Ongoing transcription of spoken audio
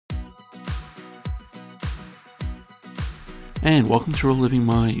and welcome to Reliving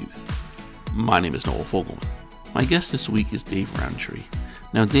My Youth. My name is Noel. My guest this week is Dave Rowntree.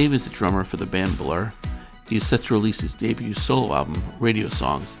 Now, Dave is the drummer for the band Blur. He is set to release his debut solo album, Radio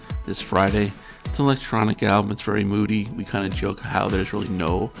Songs, this Friday. It's an electronic album. It's very moody. We kind of joke how there's really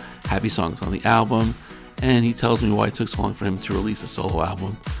no happy songs on the album, and he tells me why it took so long for him to release a solo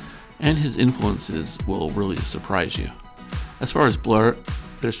album, and his influences will really surprise you. As far as Blur,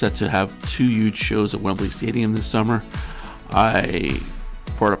 they're set to have 2 huge shows at Wembley Stadium this summer. I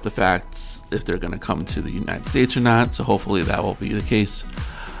brought up the facts if they're going to come to the United States or not, so hopefully that will be the case.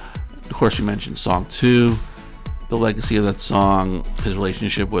 Of course, we mentioned Song 2, the legacy of that song, his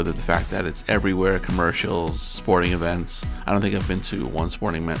relationship with it, the fact that it's everywhere, commercials, sporting events. I don't think I've been to one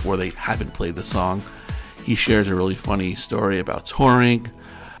sporting event where they haven't played the song. He shares a really funny story about touring,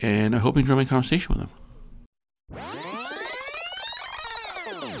 and I hope you enjoy my conversation with him.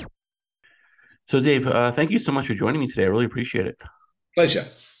 So, Dave, thank you so much for joining me today. I really appreciate it. Pleasure.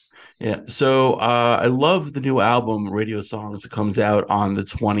 Yeah. So, I love the new album, Radio Songs. It comes out on the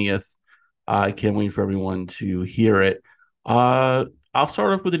 20th. I can't wait for everyone to hear it. I'll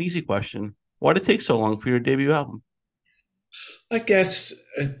start off with an easy question. Why did it take so long for your debut album? I guess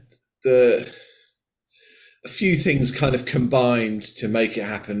the a few things kind of combined to make it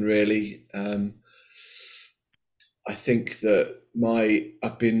happen, really. I think that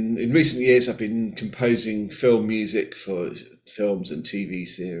in recent years I've been composing film music for films and TV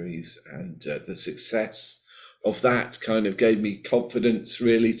series, and the success of that kind of gave me confidence,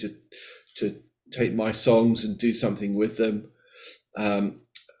 really, to take my songs and do something with them. And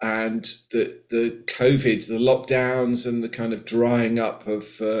the COVID, the lockdowns, and the kind of drying up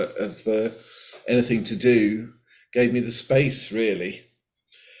of anything to do gave me the space, really.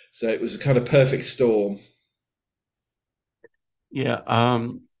 So it was a kind of perfect storm. Yeah.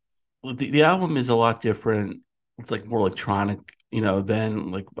 The album is a lot different. It's like more electronic,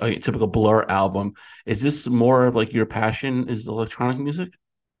 than like a typical Blur album. Is this more of like your passion is electronic music?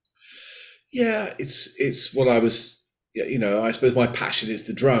 Yeah, it's what I was. Yeah, I suppose my passion is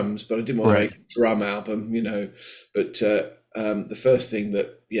the drums, but I didn't want to Right. make a drum album, But the first thing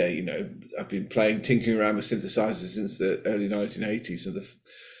that, yeah, I've been tinkering around with synthesizers since the early 1980s. So the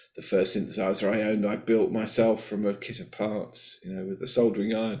first synthesizer I owned, I built myself from a kit of parts, with a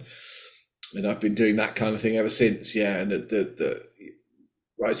soldering iron, and I've been doing that kind of thing ever since. Yeah, and the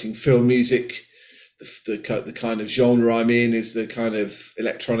writing film music, the kind of genre I'm in is the kind of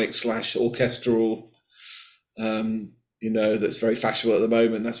electronic slash orchestral, that's very fashionable at the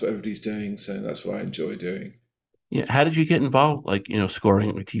moment. That's what everybody's doing, so that's what I enjoy doing. Yeah. How did you get involved, like,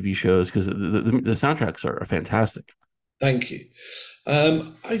 scoring like TV shows? Because the soundtracks are fantastic. Thank you.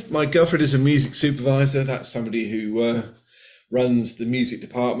 My girlfriend is a music supervisor. That's somebody who runs the music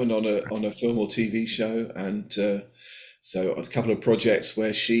department on a film or TV show, and so a couple of projects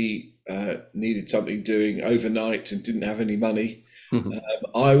where she needed something doing overnight and didn't have any money.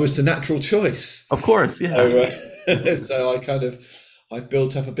 I was the natural choice. Of course, yeah. So, so I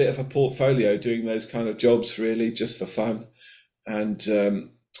built up a bit of a portfolio doing those kind of jobs, really, just for fun. And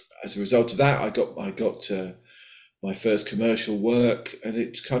as a result of that, I got my first commercial work, and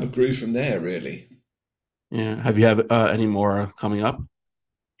it kind of grew from there, really. Yeah. Have you have any more coming up?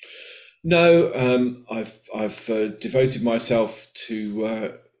 No, I've devoted myself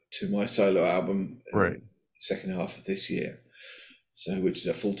to my solo album in Right. the second half of this year, so which is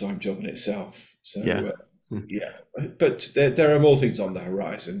a full-time job in itself. So Yeah. yeah, but there are more things on the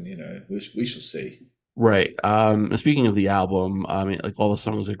horizon. We shall see. Right. Speaking of the album, I mean, like all the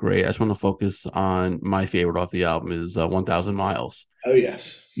songs are great. I just want to focus on my favorite off the album is 1,000 Miles. Oh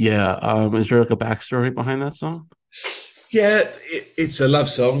yes, Yeah. Is there like a backstory behind that song? yeah, it's a love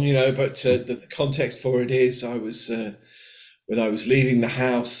song, but the context for it is I was when I was leaving the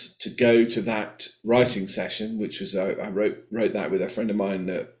house to go to that writing session, which was I wrote that with a friend of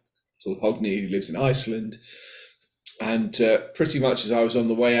mine called Hogney, who lives in Iceland. And pretty much as I was on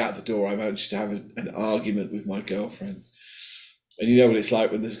the way out the door, I managed to have an argument with my girlfriend. And you know what it's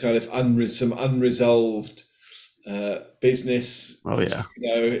like when there's kind of some unresolved business, Oh, yeah.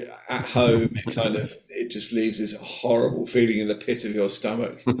 at home. It just leaves this horrible feeling in the pit of your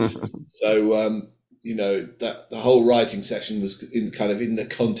stomach. So that the whole writing session was in the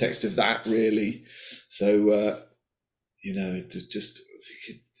context of that, really. So just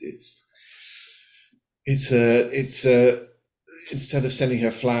it's instead of sending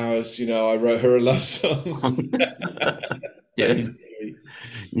her flowers, I wrote her a love song. Yeah.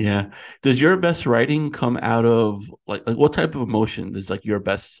 Yeah. Does your best writing come out of like what type of emotion does like your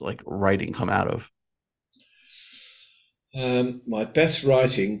best like writing come out of? My best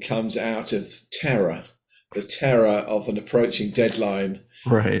writing comes out of terror, the terror of an approaching deadline.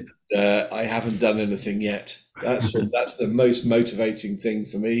 Right. I haven't done anything yet. That's the most motivating thing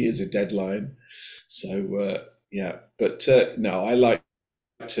for me, is a deadline. So yeah, but no, I like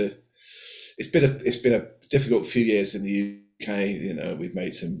to. It's been a difficult few years in the UK. You know, we've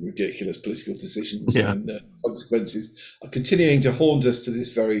made some ridiculous political decisions, Yeah. and consequences are continuing to haunt us to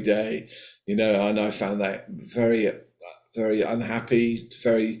this very day. You know, and I found that very unhappy.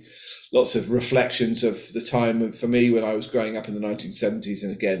 Very lots of reflections of the time for me when I was growing up in the 1970s,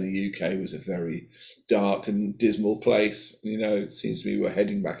 and again, the UK was a very dark and dismal place. You know, it seems to me we're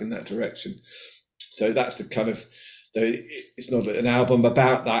heading back in that direction. So that's the kind of, it's not an album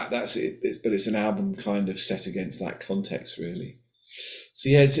about that. That's it, but it's an album kind of set against that context, really. So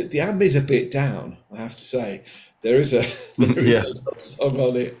yeah, the album is a bit down, I have to say. There is a there is Yeah. a love song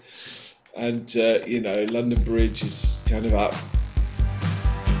on it, and you know, London Bridge is kind of up.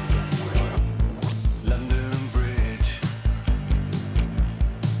 London Bridge,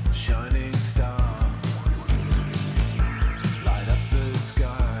 shining star, light up the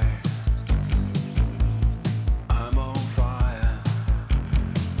sky. I'm on fire.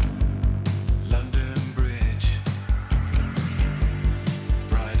 London Bridge,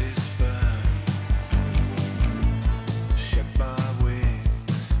 brightest burn. Shed my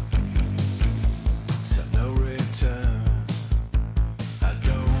wings, so no return. I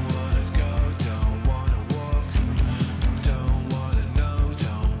don't wanna go, don't wanna walk, don't wanna know,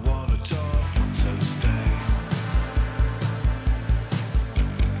 don't wanna talk, so stay.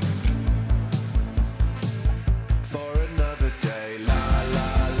 For another day, la la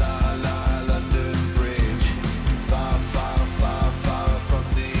la la, London Bridge, far, far, far, far from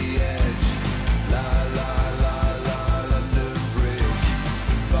the edge. La la la la, London Bridge,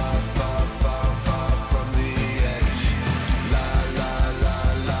 far, far, far, far from the edge. La la la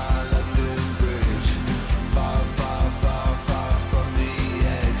la, London Bridge, far, far, far, far from the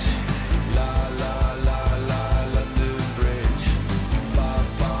edge. La la la la, London Bridge, far,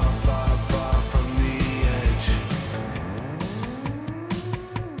 far, far, far from the edge.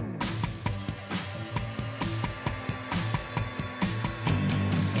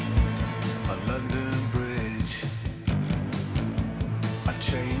 On London Bridge, I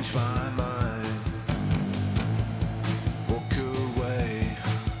changed my mind, walk away,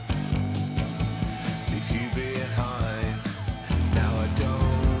 leave you behind. Now I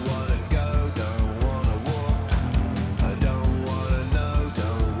don't wanna go, don't wanna walk, I don't wanna know,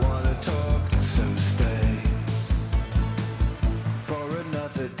 don't wanna talk, so stay for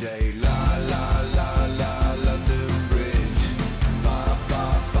another day. La la la la, London Bridge, far,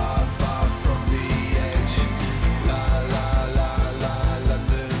 far, far, far from the edge. La la la la,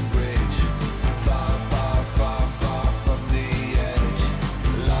 London Bridge, far, far, far, far from the edge.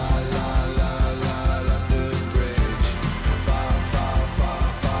 La la la la, London Bridge, far, far, far,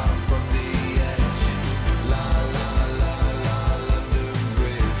 far from the edge. La la la la, London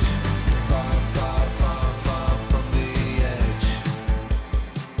Bridge, far,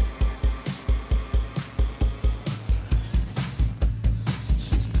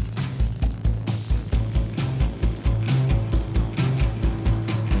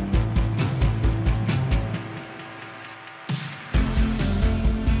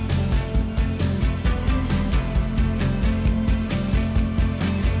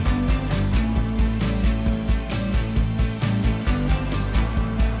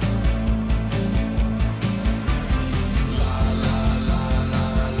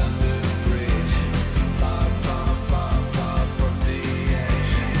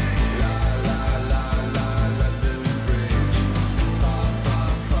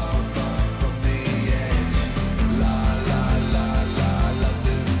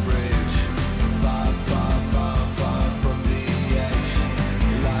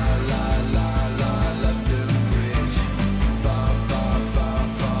 far, far,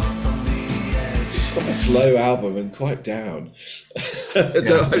 far from the edge. It's quite a slow album and quite down. I hope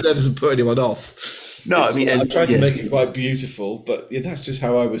that doesn't put anyone off. No, I mean, I and tried to yeah, make it quite beautiful, but yeah, that's just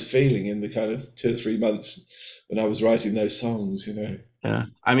how I was feeling in the kind of 2 or 3 months when I was writing those songs. You know. yeah.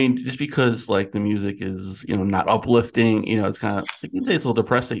 I mean, just because like the music is, not uplifting, it's kind of like you'd say it's a little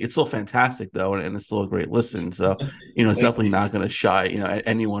depressing. It's still fantastic though, and it's still a great listen. So, it's Thank definitely you. not going to shy,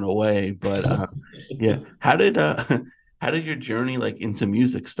 anyone away. But yeah, how did your journey like into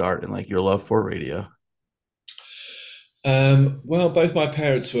music start and like your love for radio? Well, both my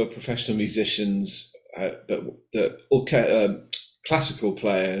parents were professional musicians, but classical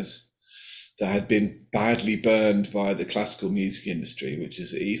players that had been badly burned by the classical music industry, which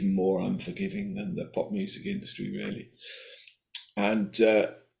is even more unforgiving than the pop music industry, really. And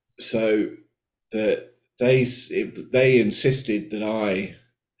so the they insisted that I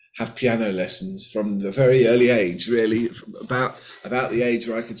have piano lessons from a very early age, really, from about the age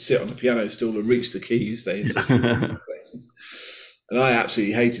where I could sit on the piano stool and reach the keys. They insisted on piano lessons, and I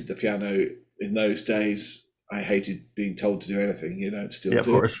absolutely hated the piano in those days. I hated being told to do anything, still Yeah, of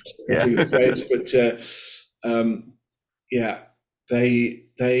do it. course. Yeah. But yeah,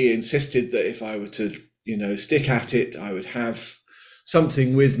 they insisted that if I were to, stick at it, I would have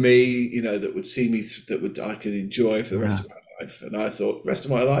something with me, that would see me I could enjoy for the rest of my life. And I thought, rest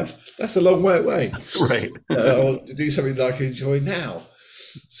of my life, that's a long way away. Right. I want to do something that I can enjoy now.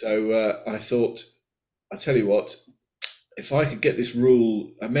 So I thought, I tell you what, if I could get this rule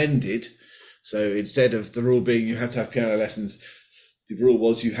amended, so instead of the rule being you have to have piano lessons, the rule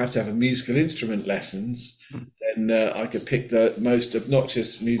was you have to have a musical instrument lessons, then I could pick the most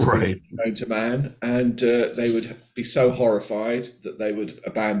obnoxious musical instrument known to man, and they would be so horrified that they would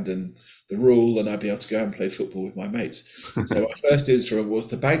abandon the rule, and I'd be able to go and play football with my mates. So my first instrument was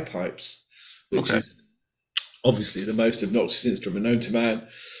the bagpipes, which is obviously the most obnoxious instrument known to man.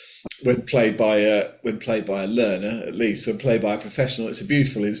 When played by a learner, at least when played by a professional, it's a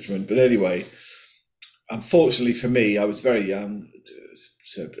beautiful instrument. But anyway, unfortunately for me, I was very young,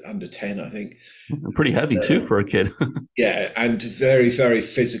 so under 10, I think. Pretty heavy too for a kid. Yeah, and very, very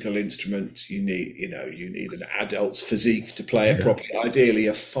physical instrument. You need an adult's physique to play it properly. Ideally,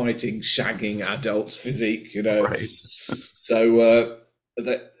 a fighting, shagging adult's physique. Right. So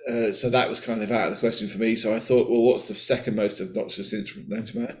so that was kind of out of the question for me. So I thought, well, what's the second most obnoxious instrument known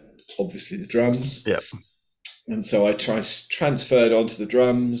to man? Obviously, the drums. Yeah. And so I transferred onto the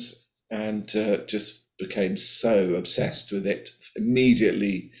drums and just became so obsessed with it.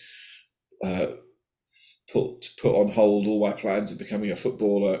 Immediately put on hold all my plans of becoming a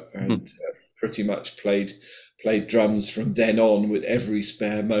footballer, and pretty much played drums from then on with every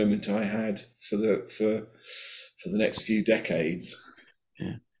spare moment I had for the next few decades.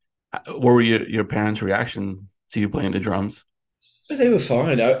 Yeah. What were your parents' reaction to you playing the drums? But they were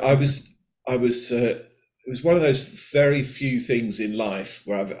fine. I was. It was one of those very few things in life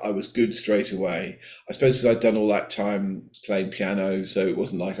where I was good straight away. I suppose because I'd done all that time playing piano, so it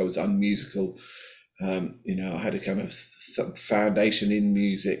wasn't like I was unmusical. I had a kind of foundation in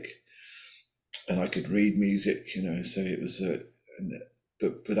music, and I could read music. So it was.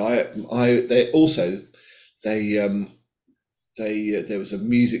 There was a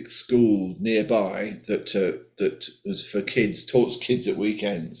music school nearby that was for kids, taught kids at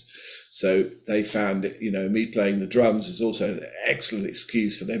weekends. So they found, me playing the drums was also an excellent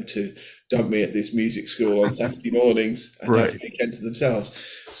excuse for them to dump me at this music school on Saturday mornings and have the weekend to themselves.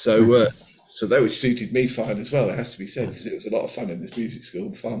 So that which suited me fine as well, it has to be said, because it was a lot of fun in this music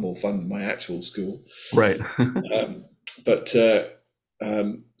school, far more fun than my actual school. Right.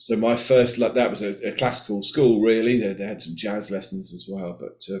 So my first, that was a classical school, really. They had some jazz lessons as well,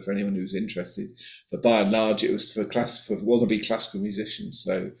 but for anyone who was interested. But by and large, it was for wannabe classical musicians.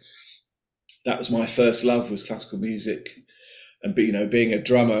 So that was my first love, was classical music. And being a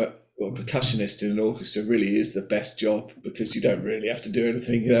drummer or a percussionist in an orchestra really is the best job, because you don't really have to do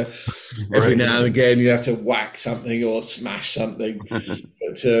anything. Every now and again you have to whack something or smash something,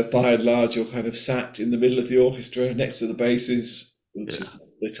 but by and large you're kind of sat in the middle of the orchestra next to the basses, which is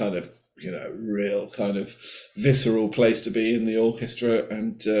the kind of real kind of visceral place to be in the orchestra,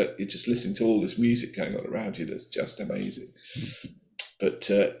 and you're just listening to all this music going on around you that's just amazing. But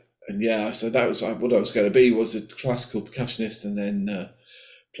so that was what I was going to be, was a classical percussionist, and then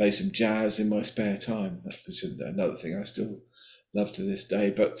play some jazz in my spare time, which is another thing I still love to this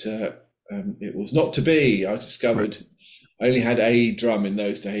day. But it was not to be. I discovered I only had a drum in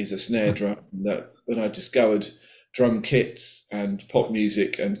those days, a snare drum. That when I discovered drum kits and pop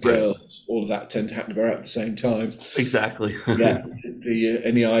music and girls, all of that tend to happen about at the same time. Exactly.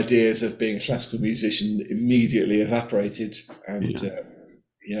 Any ideas of being a classical musician immediately evaporated, and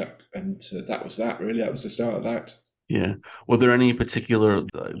that was that. Really, that was the start of that. Yeah. Were there any particular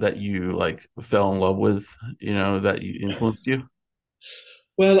that you fell in love with, that you influenced you?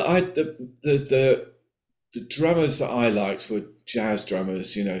 Well, the drummers that I liked were jazz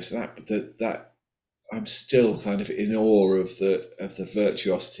drummers, so that I'm still kind of in awe of the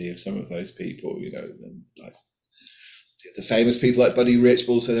virtuosity of some of those people, like the famous people like Buddy Rich,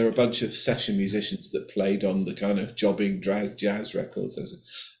 but also there were a bunch of session musicians that played on the kind of jobbing jazz records. There's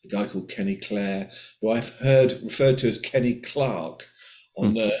a guy called Kenny Clare, who I've heard referred to as Kenny Clark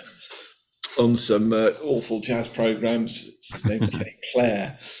on some awful jazz programs. It's his name, Kenny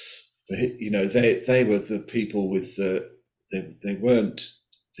Clare. But they were the people with they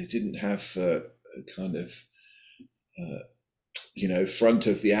didn't have a kind of front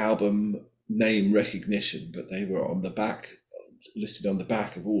of the album name recognition, but they were on the back, listed on the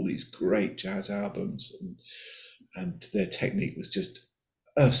back of all these great jazz albums, and their technique was just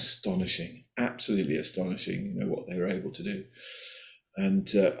astonishing, absolutely astonishing. You know what they were able to do. And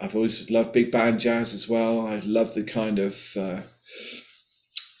I've always loved big band jazz as well. I love the kind of the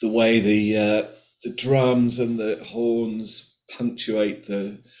way the drums and the horns punctuate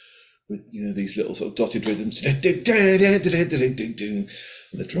with these little sort of dotted rhythms, and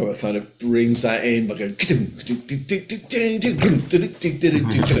the drummer kind of brings that in by going,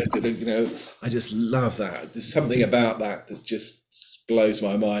 I just love that. There's something about that that just blows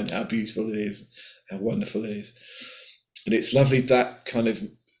my mind, how beautiful it is, how wonderful it is. And it's lovely that kind of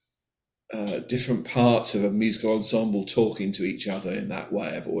different parts of a musical ensemble talking to each other in that way.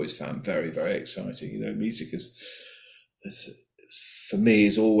 I've always found very, very exciting. Music is for me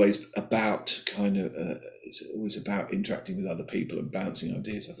is always about it's always about interacting with other people and bouncing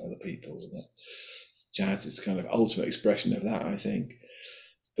ideas off other people. And jazz is kind of ultimate expression of that, I think.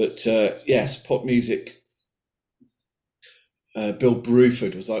 But yes, pop music. Bill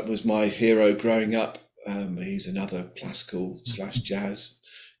Bruford was my hero growing up. He's another classical / jazz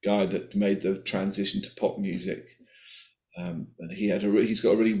guy that made the transition to pop music, and he's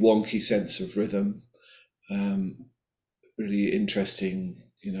got a really wonky sense of rhythm, really interesting.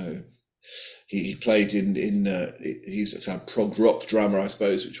 He played in he was a kind of prog rock drummer, I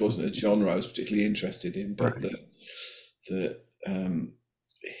suppose, which wasn't a genre I was particularly interested in, but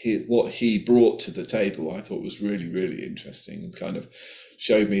what he brought to the table I thought was really, really interesting, and kind of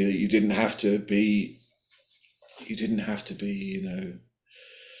showed me that you didn't have to be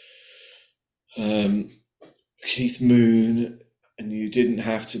Keith Moon, and you didn't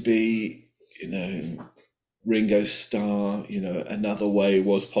have to be Ringo Starr. Another way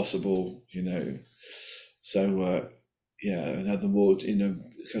was possible. So another more kind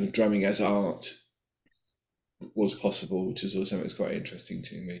of drumming as art was possible, which is also something that's quite interesting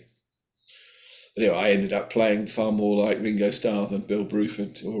to me. But anyway, I ended up playing far more like Ringo Starr than Bill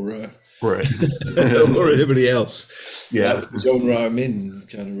Bruford or or anybody else. Yeah, that's the genre I'm in.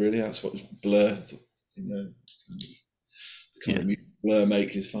 Kind of really, that's what Blur. The kind of music Blur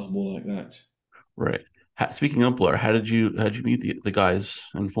make is far more like that. Right. Speaking of Blur, how'd you meet the guys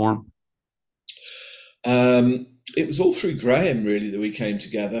and form? It was all through Graham really that we came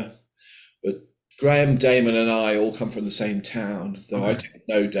together. But Graham, Damon, and I all come from the same town, though I didn't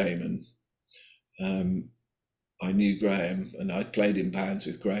know Damon. I knew Graham, and I'd played in bands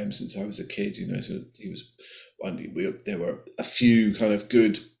with Graham since I was a kid. So he was there were a few kind of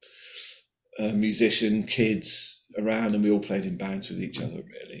good musician kids around, and we all played in bands with each other,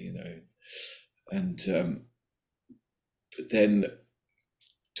 really. And but then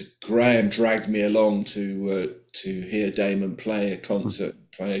Graham dragged me along to hear Damon play a concert,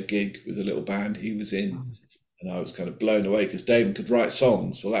 play a gig with a little band he was in, and I was kind of blown away because Damon could write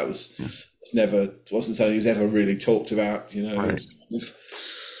songs. Well, that wasn't something he was ever really talked about, Right.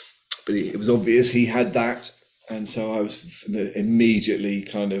 But it was obvious he had that, and so I was immediately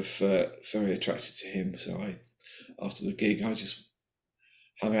kind of very attracted to him. So after the gig, I just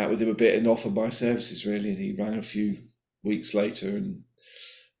hung out with him a bit and offered my services, really. And he rang a few weeks later, and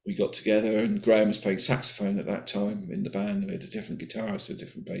we got together. And Graham was playing saxophone at that time in the band. We had a different guitarist, a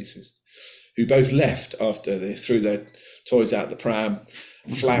different bassist, who both left after they threw their toys out the pram,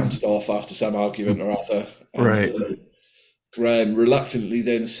 flounced off after some argument or other. And, right. Graham reluctantly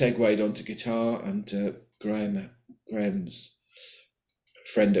then segued onto guitar, and Graham's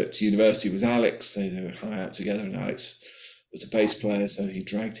friend at university was Alex. They hung out together, and Alex was a bass player, so he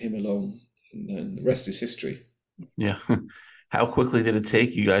dragged him along, and then the rest is history. Yeah. How quickly did it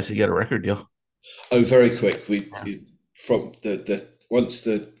take you guys to get a record deal? Oh, very quick. Once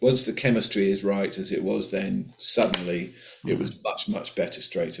the chemistry is right, as it was then, suddenly it was much, much better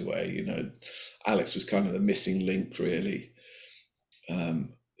straight away. Alex was kind of the missing link, really.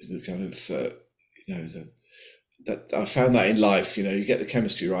 The kind of that I found that in life. You get the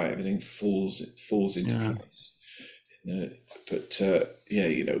chemistry right, everything falls into place. But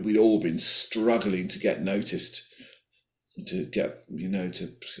we'd all been struggling to get noticed, to get to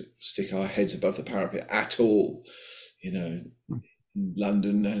stick our heads above the parapet at all. In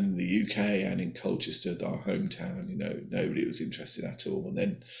London and in the UK and in Colchester, our hometown, nobody was interested at all. And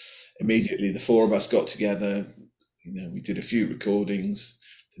then immediately the four of us got together. We did a few recordings.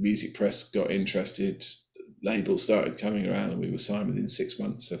 The music press got interested. Labels started coming around, and we were signed within 6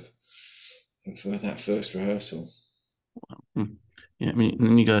 months of that first rehearsal. Yeah, I mean, and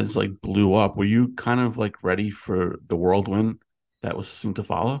then you guys blew up. Were you kind of ready for the whirlwind that was soon to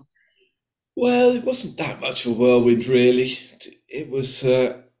follow? Well, it wasn't that much of a whirlwind, really. It was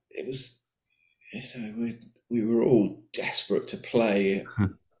we were all desperate to play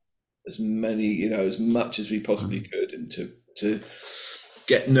as many, as much as we possibly could, and to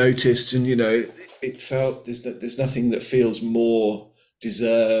get noticed. And it felt there's nothing that feels more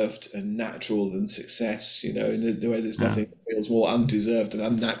deserved and natural than success. In the way there's nothing that feels more undeserved and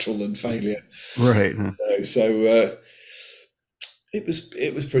unnatural than failure. Right. So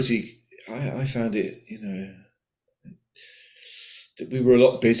it was pretty. I found it. That we were a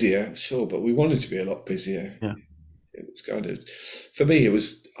lot busier, sure, but we wanted to be a lot busier. Yeah. It was kind of, for me,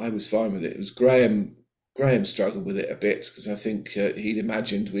 I was fine with it. It was Graham struggled with it a bit, because I think he'd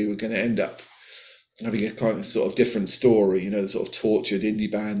imagined we were going to end up having a kind of sort of different story, the sort of tortured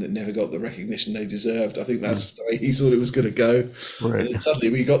indie band that never got the recognition they deserved. I think that's the way he thought it was going to go. Right. And then suddenly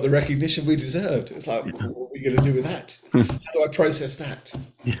we got the recognition we deserved. It was like, what are we going to do with that? How do I process that?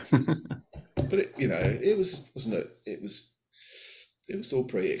 Yeah. But it was, wasn't it? It was all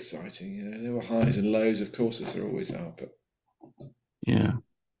pretty exciting. There were highs and lows, of course, as there always are. But yeah,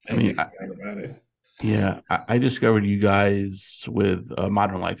 I mean, about it. Yeah, I discovered you guys with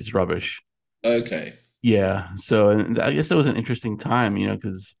Modern Life is Rubbish. Okay. Yeah, so and I guess that was an interesting time,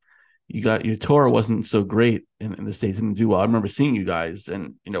 because your tour wasn't so great in the States, didn't do well. I remember seeing you guys,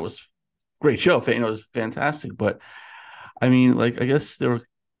 and it was a great show. It was fantastic, but I mean, I guess there were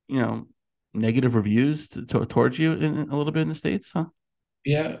negative reviews towards you in a little bit in the States, huh?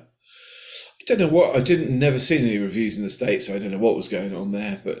 Yeah. I don't know what, never seen any reviews in the States, so I don't know what was going on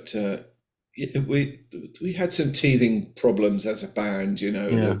there, but we had some teething problems as a band,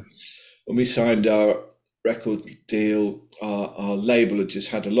 Yeah. When we signed our record deal, our label had just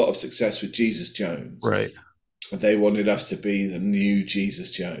had a lot of success with Jesus Jones. Right. And they wanted us to be the new Jesus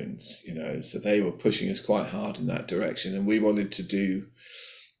Jones, so they were pushing us quite hard in that direction, and we wanted to do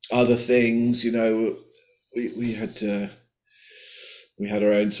other things. We had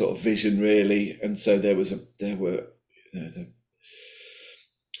our own sort of vision, really, and so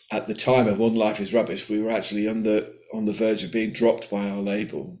at the time of One Life is Rubbish, we were actually on the verge of being dropped by our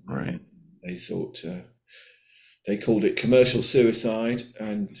label. Right. They thought they called it commercial suicide,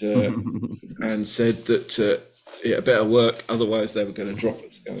 and said that it better work, otherwise they were going to drop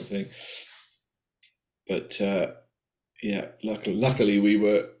us, kind of thing. But luckily we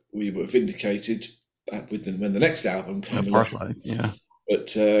were vindicated when the next album came along. Parklife, yeah.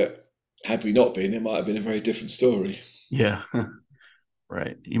 But had we not been, it might have been a very different story. Yeah.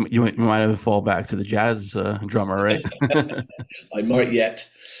 Right. You might have fall back to the jazz drummer, right? I might yet.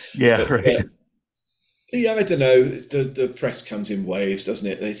 Yeah, but, right. Yeah, I don't know. The press comes in waves, doesn't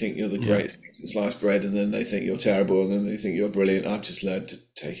it? They think you're the greatest thing since sliced bread, and then they think you're terrible, and then they think you're brilliant. I've just learned to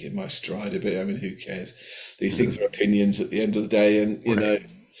take it in my stride a bit. I mean, who cares? These things are opinions at the end of the day, and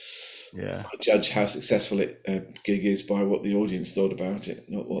Yeah. I judge how successful a gig is by what the audience thought about it,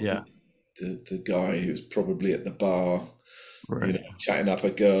 not what the guy who's probably at the bar, Right. chatting up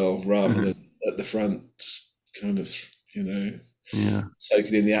a girl, rather than at the front, kind of, soaking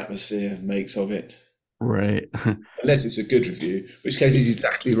in the atmosphere, makes of it. Right. Unless it's a good review, which case he's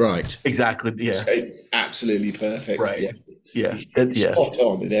exactly right. Exactly. Yeah. Which case it's absolutely perfect. Right. Yeah. He's spot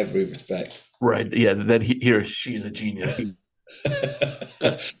on in every respect. Right. Yeah. That he or she is a genius.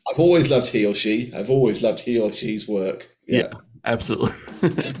 I've always loved he or she. I've always loved he or she's work. Yeah, absolutely.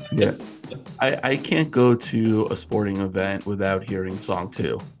 Yeah. I can't go to a sporting event without hearing song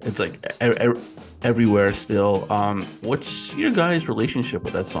 2. It's like everywhere still. What's your guys' relationship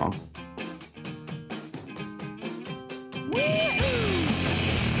with that song?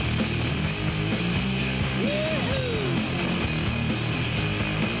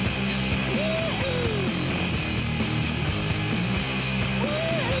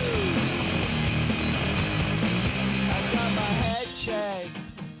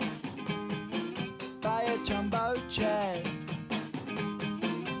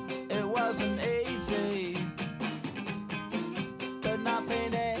 It wasn't easy, but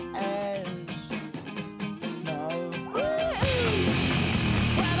nothing is. No.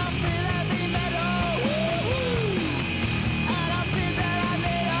 When I feel heavy metal, and I feel that I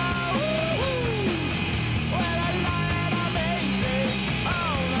need when I lie and I'm easy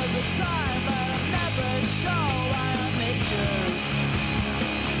all of the time, but I'm never sure why I need you.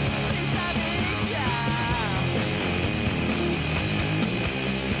 Because I need you.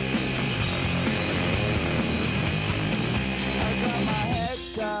 Got my head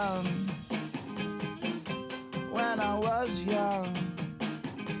down when I was young.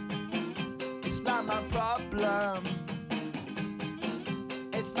 It's not my problem.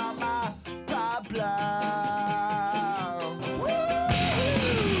 It's not my problem. When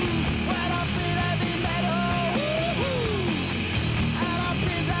I feel heavy metal, and I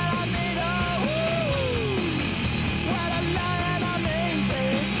feel that I need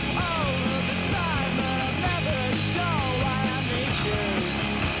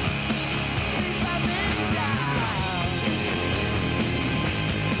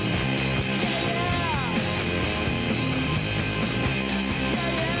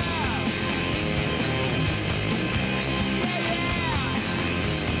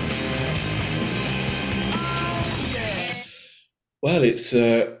Well, it's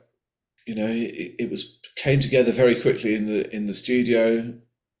it was came together very quickly in the studio.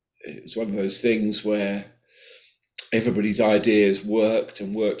 It was one of those things where everybody's ideas worked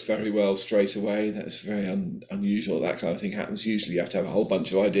and worked very well straight away. That's very unusual. That kind of thing happens. Usually you have to have a whole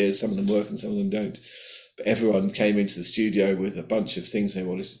bunch of ideas. Some of them work and some of them don't. But everyone came into the studio with a bunch of things they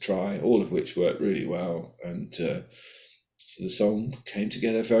wanted to try, all of which worked really well. And so the song came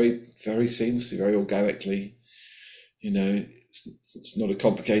together very, very seamlessly, very organically. It's not a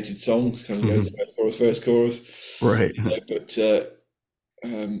complicated song. It kind of goes first chorus. Right. But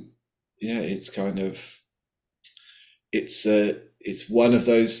it's kind of it's one of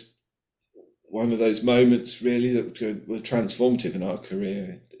those moments really that were transformative in our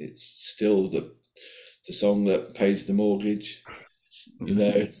career. It's still the song that pays the mortgage,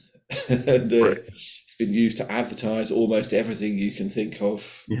 and it's been used to advertise almost everything you can think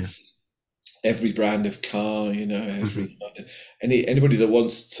of. Yeah. Every brand of car, anybody that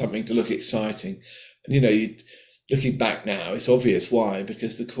wants something to look exciting, and looking back now, it's obvious why,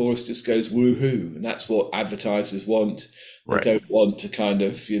 because the chorus just goes woohoo, and that's what advertisers want. Right. They don't want to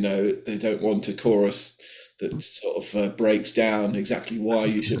they don't want a chorus that sort of breaks down exactly why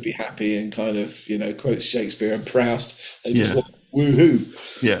you should be happy and kind of, quotes Shakespeare and Proust. They just want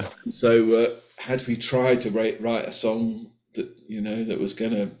woohoo. Yeah. So had we tried to write a song that, that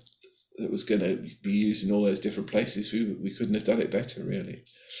was going to be used in all those different places, we couldn't have done it better, really.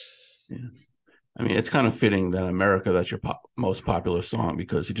 Yeah. I mean, it's kind of fitting that America, that's your most popular song,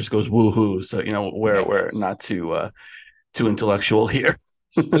 because it just goes woohoo. So, we're not too intellectual here.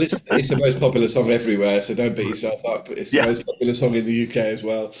 Well, it's the most popular song everywhere, so don't beat yourself up. But it's the most popular song in the UK as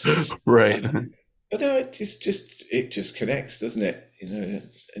well. Right. But no, it just connects, doesn't it?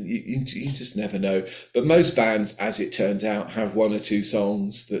 And you just never know. But most bands, as it turns out, have one or two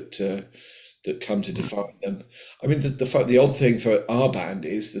songs that come to define them. I mean, the odd thing for our band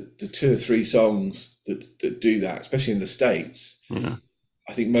is that the two or three songs that do that, especially in the States, I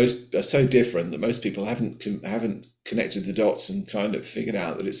think most are so different that most people haven't connected the dots and kind of figured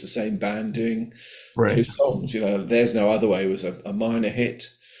out that it's the same band doing those songs. There's No Other Way was a minor hit.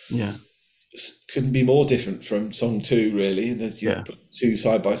 Yeah. Couldn't be more different from song two, really. That you put two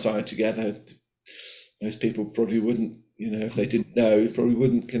side by side together, most people probably wouldn't, if they didn't know, probably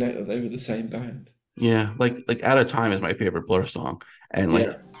wouldn't connect that they were the same band. Yeah, like Out of Time is my favorite Blur song,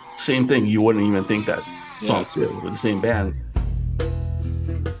 and same thing. You wouldn't even think that song too with the same band.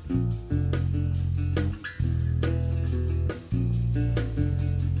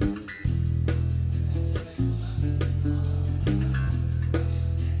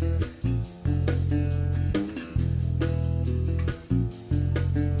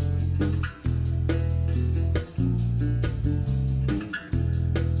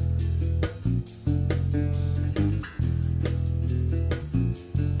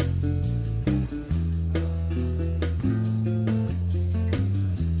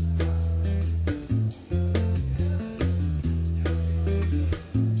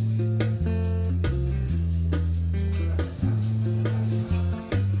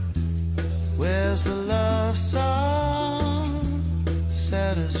 Where's the love song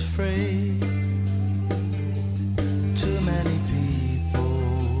set us free? Too many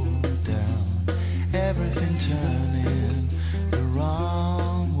people down, everything turning the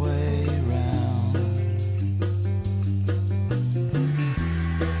wrong way round.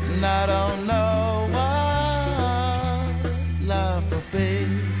 And I don't know what love will be,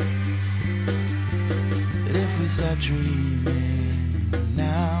 but if we start dreaming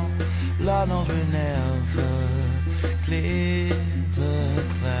now, Lord knows we never clear the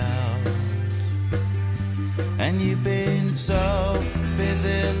cloud. And you've been so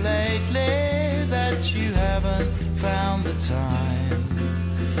busy lately that you haven't found the time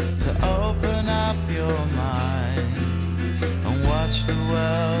to open up your mind and watch the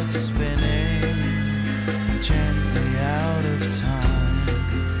world spinning gently out of time.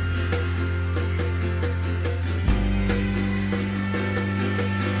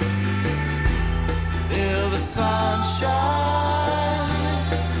 Sunshine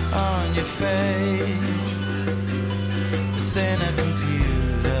on your face, it's in a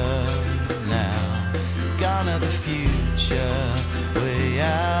computer now, gone to the future, way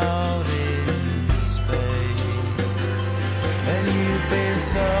out in space. And you've been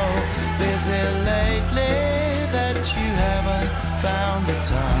so busy lately that you haven't found the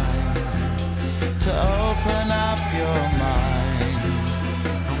time to open up your mind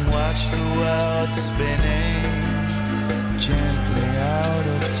and watch the world spinning gently out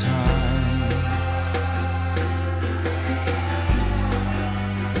of time.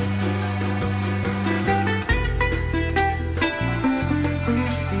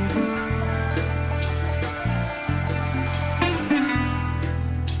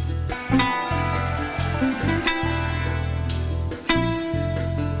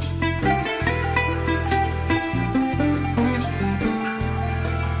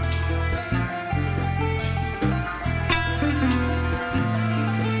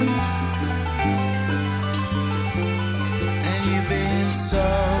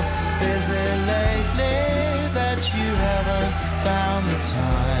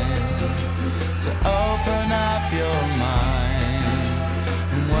 to open up your mind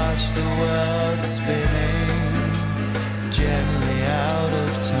and watch the world spinning gently out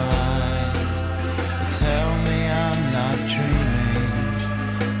of time. Tell me I'm not dreaming,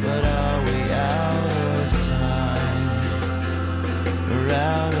 but are we out of time? We're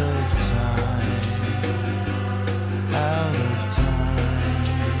out of time, out of time,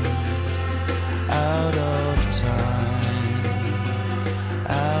 out of time,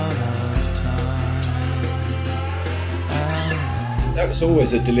 out of time, out of... That was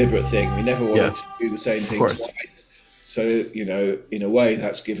always a deliberate thing. We never Yeah, wanted to do the same of thing course. twice. So, you know, in a way,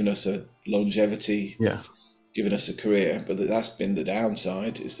 that's given us a longevity, Yeah, given us a career. But that's been the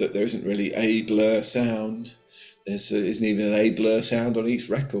downside, is that there isn't really a Blur sound. There isn't even an A Blur sound on each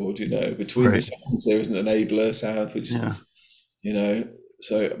record, you know. Between the right. songs, there isn't an A Blur sound, which, Yeah, you know,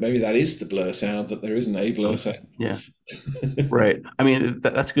 so maybe that is the Blur sound, that there isn't a Blur okay. sound. Yeah, right. I mean,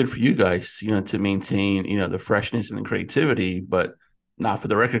 that's good for you guys, to maintain, the freshness and the creativity, but not for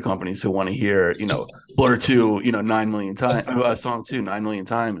the record companies who want to hear, Blur 2, 9 million times, song 2, 9 million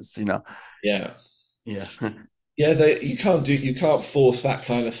times, Yeah. Yeah. Yeah, you can't force that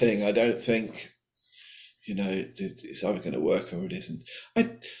kind of thing. I don't think, you know, it's either going to work or it isn't.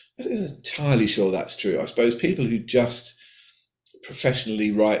 I'm not entirely sure that's true. I suppose people who just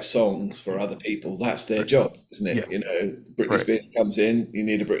professionally write songs for other people, that's their Right. job, isn't Yeah. it? You know, Britney Right. Spears comes in, you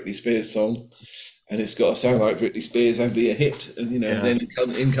need a Britney Spears song, and it's got to sound like Britney Spears and be a hit. And, you know, Yeah. then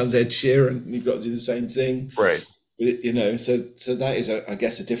in comes Ed Sheeran, and you've got to do the same thing. Right. But you know, so that is, I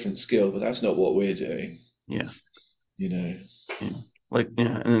guess, a different skill, but that's not what we're doing, Yeah. you know. Yeah. Like,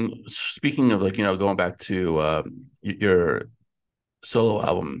 yeah. And then speaking of, like, going back to your solo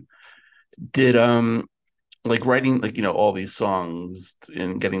album, did like writing, like, all these songs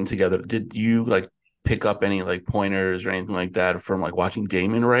and getting together, did you like pick up any like pointers or anything like that from like watching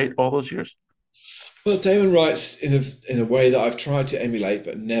Damon write all those years? Well, Damon writes in a way that I've tried to emulate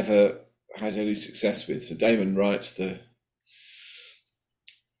but never had any success with. So Damon writes the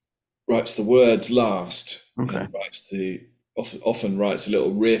words last, Okay. and often writes a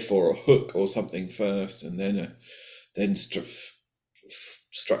little riff or a hook or something first, and then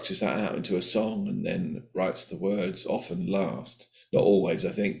structures that out into a song, and then writes the words often last. Not always,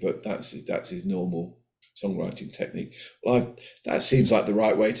 I think, but that's his normal songwriting technique. Well, that seems like the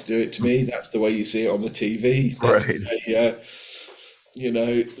right way to do it to me. That's the way you see it on the TV. That's the Right. way, you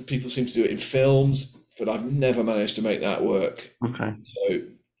know, the people seem to do it in films, but I've never managed to make that work. Okay.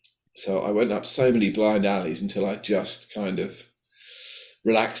 So I went up so many blind alleys until I just kind of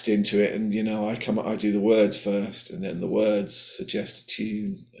relaxed into it. And, you know, I do the words first, and then the words suggest a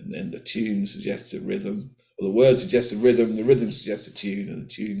tune, and then the tune suggests a rhythm. Or the words suggest a rhythm, the rhythm suggests a tune, and the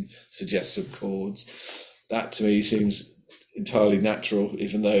tune suggests some chords. That to me seems entirely natural,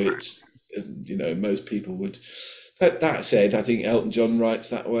 even though it's, you know, most people would. That said, I think Elton John writes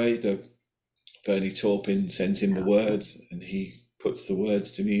that way. The Bernie Taupin sends him the words, and he puts the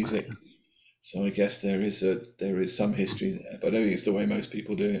words to music. So I guess there is some history there, but I don't think it's the way most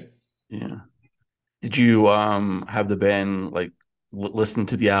people do it. Yeah. Did you have the band like listen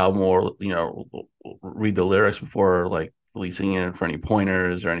to the album or read the lyrics before like releasing it for any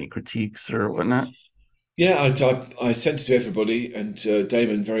pointers or any critiques or whatnot? Yeah, I sent it to everybody, and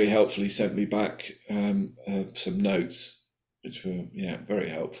Damon very helpfully sent me back some notes, which were, yeah, very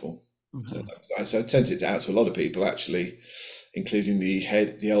helpful. So, Okay. I sent it out to a lot of people actually, including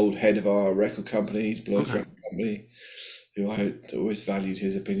the old head of our record company, Blur's Okay. record company, who I had always valued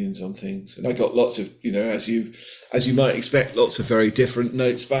his opinions on things. And I got lots of, you know, as you might expect, lots of very different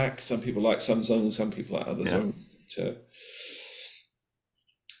notes back. Some people like some songs, some people like other Yeah. songs. So,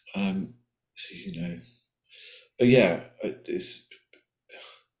 you know, but yeah, it's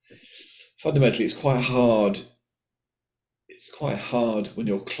fundamentally it's quite hard. It's quite hard when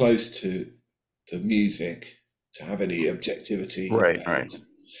you're close to the music to have any objectivity Right. about Right. it.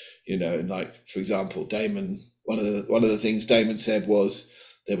 You know, and like for example, Damon. One of the things Damon said was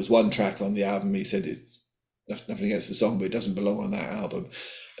there was one track on the album. He said it's nothing against the song, but it doesn't belong on that album.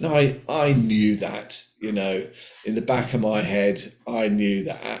 And I knew that, you know, in the back of my head, I knew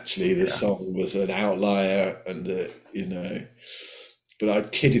that actually this Yeah. song was an outlier, and you know, but I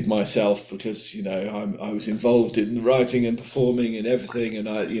kidded myself because, you know, I was involved in the writing and performing and everything,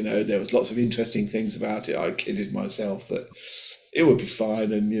 and you know, there was lots of interesting things about it. I kidded myself that it would be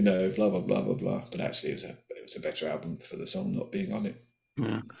fine, and you know, blah blah blah blah blah. But actually, it was a better album for the song not being on it.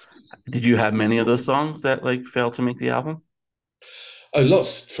 Yeah. Did you have many of those songs that like failed to make the album? Oh,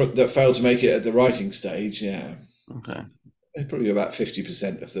 that failed to make it at the writing stage. Yeah, Okay. probably about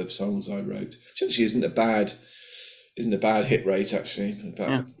 50% of the songs I wrote, which actually isn't a bad hit rate. Actually, Yeah.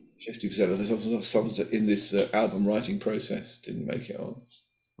 about 50% of the songs in this album writing process didn't make it on.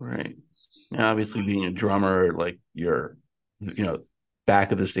 Right. Now, obviously, being a drummer, like you're,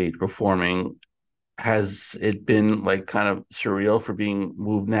 back of the stage performing, has it been like kind of surreal for being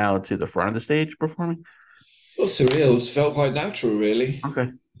moved now to the front of the stage performing? Well, surreal. It felt quite natural, really.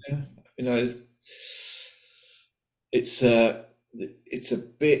 Okay. Yeah. You know, it's uh, it's a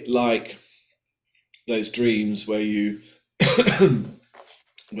bit like those dreams where you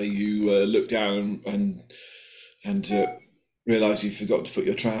look down and realize you forgot to put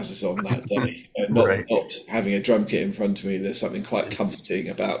your trousers on that day. Right. Not having a drum kit in front of me. There's something quite comforting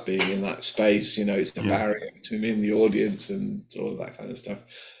about being in that space. It's a Yeah. barrier between me and the audience and all of that kind of stuff.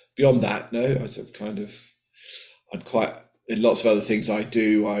 Beyond that, no, I sort of kind of I'm quite in lots of other things I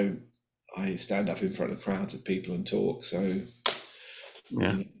do. I stand up in front of crowds of people and talk. So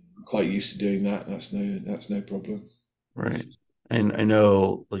Yeah. I'm quite used to doing that. That's no problem. Right. And I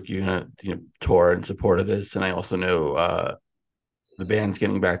know like you're gonna tour in support of this, and I also know the band's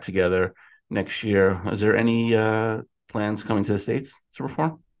getting back together next year. Is there any plans coming to the States to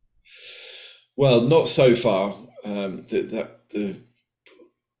perform? Well, not so far.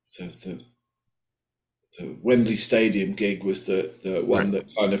 The Wembley Stadium gig was the Right. one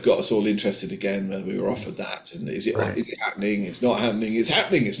that kind of got us all interested again. When we were offered that, and Right. is it happening? It's not happening. It's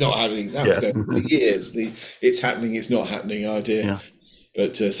happening. It's not happening. That was Yeah. going on for years. The it's happening. It's not happening idea, Yeah.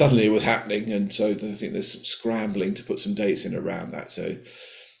 but suddenly it was happening, and so I think there's some scrambling to put some dates in around that. So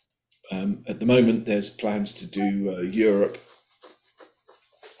at the moment, there's plans to do Europe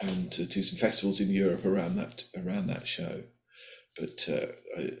and to do some festivals in Europe around that show. But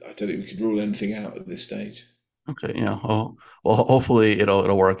I don't think we could rule anything out at this stage. Okay. Yeah. Well, hopefully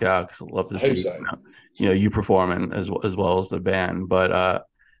it'll work out. 'Cause I'd love to I hope see so. you performing as well as the band. But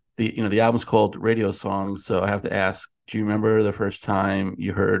the album's called Radio Songs, so I have to ask, do you remember the first time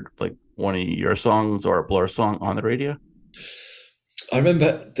you heard like one of your songs or a Blur song on the radio? I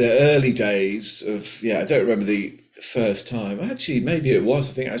remember the early days of, yeah, I don't remember the first time. Actually, maybe it was.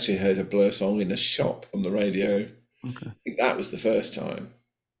 I think I actually heard a Blur song in a shop on the radio. I Okay. think that was the first time.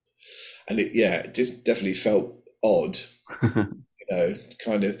 And it just definitely felt odd,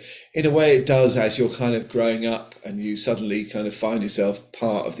 kind of, in a way it does as you're kind of growing up and you suddenly kind of find yourself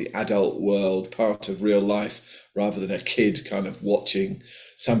part of the adult world, part of real life, rather than a kid kind of watching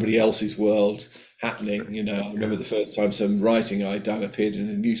somebody else's world happening. I remember the first time some writing I'd done appeared in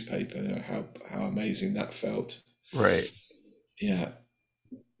a newspaper, how amazing that felt. Right. Yeah.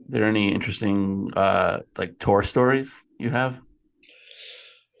 There any interesting like tour stories you have?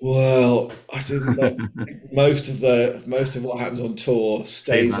 Well, I think most of what happens on tour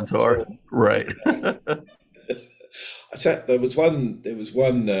Stays stays on on tour. tour. Right. I said there was one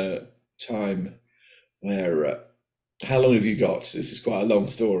time where how long have you got? This is quite a long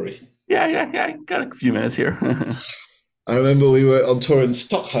story. Yeah, yeah, yeah. I got a few minutes here. I remember we were on tour in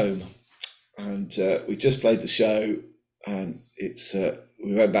Stockholm, and we just played the show, and it's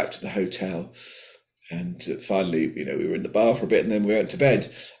we went back to the hotel, and finally, we were in the bar for a bit, and then we went to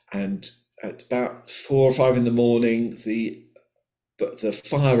bed, and at about 4 or 5 in the morning, the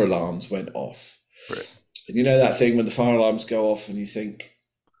fire alarms went off, Right. and you know that thing when the fire alarms go off, and you think,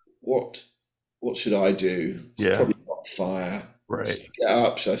 what should I do? It's Yeah. probably not fire. Right. Should I get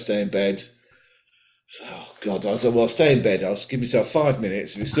up? Should I stay in bed? So, oh God, I said, well, I'll stay in bed. I'll give myself 5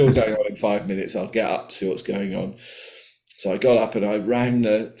 minutes. If it's still going on in 5 minutes, I'll get up, see what's going on. So I got up and I rang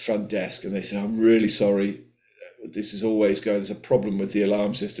the front desk and they said, I'm really sorry. This is always going, there's a problem with the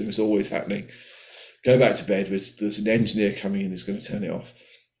alarm system. It's always happening. Go back to bed. There's an engineer coming in who's going to turn it off.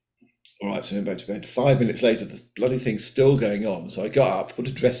 All right, so I went back to bed. 5 minutes later, the bloody thing's still going on. So I got up, put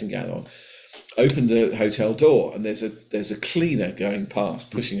a dressing gown on, opened the hotel door, and there's a cleaner going past,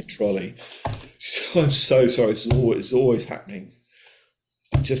 pushing a trolley. So I'm so sorry. It's always happening.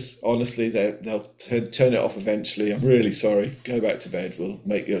 Just honestly, they'll turn it off eventually. I'm really sorry. Go back to bed. We'll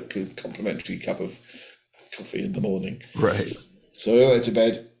make you a complimentary cup of coffee in the morning. Right. So I went to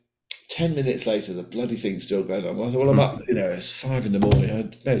bed. 10 minutes later, the bloody thing's still going on. I thought, well, I'm up. It's 5 in the morning.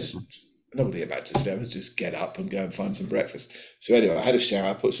 I'm not going to get back to sleep. I'll just get up and go and find some breakfast. So anyway, I had a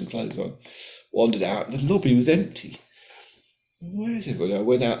shower, put some clothes on, wandered out. And the lobby was empty. Where is everybody? I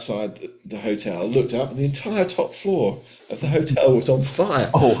went outside the hotel, looked up, and the entire top floor of the hotel was on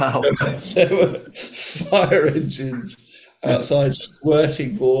fire. Oh wow. There were fire engines outside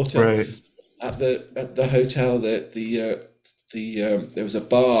squirting water Right. at the hotel. There was a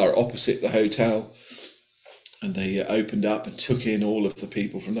bar opposite the hotel, and they opened up and took in all of the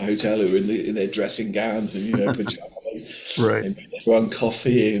people from the hotel who were in their dressing gowns and pajamas. Right. They made everyone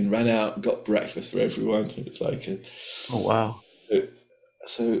coffee and ran out and got breakfast for everyone. It's like Oh wow.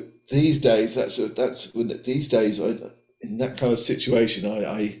 So these days, these days, in that kind of situation,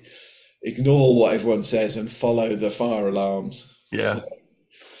 I ignore what everyone says and follow the fire alarms. So, Yeah.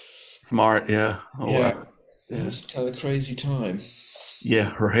 Smart. Yeah. Oh, yeah, wow. it Yeah. was kind of a crazy time.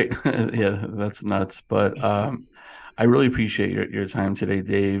 Yeah. Right. Yeah. That's nuts. But I really appreciate your time today,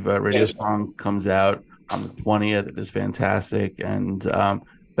 Dave. Radio Yes. Song comes out on the 20th. It is fantastic. And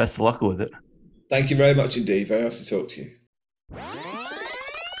best of luck with it. Thank you very much indeed. Very nice to talk to you.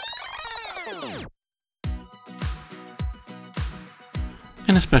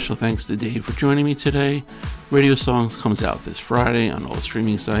 And a special thanks to Dave for joining me today. Radio Songs comes out this Friday on all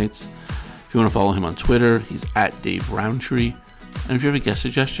streaming sites. If you want to follow him on Twitter, he's at Dave Rowntree. And if you have a guest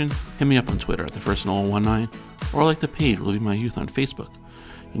suggestion, hit me up on Twitter at @TheFirstNoel19, or like the page Living My Youth on Facebook.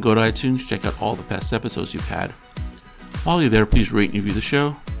 You can go to iTunes, check out all the past episodes you've had. While you're there, please rate and review the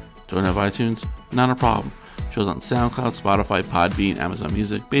show. Don't have iTunes? Not a problem. Show's on SoundCloud, Spotify, Podbean, Amazon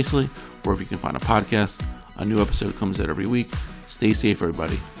Music, basically wherever you can find a podcast. A new episode comes out every week. Stay safe,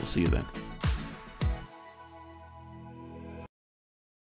 everybody. We'll see you then.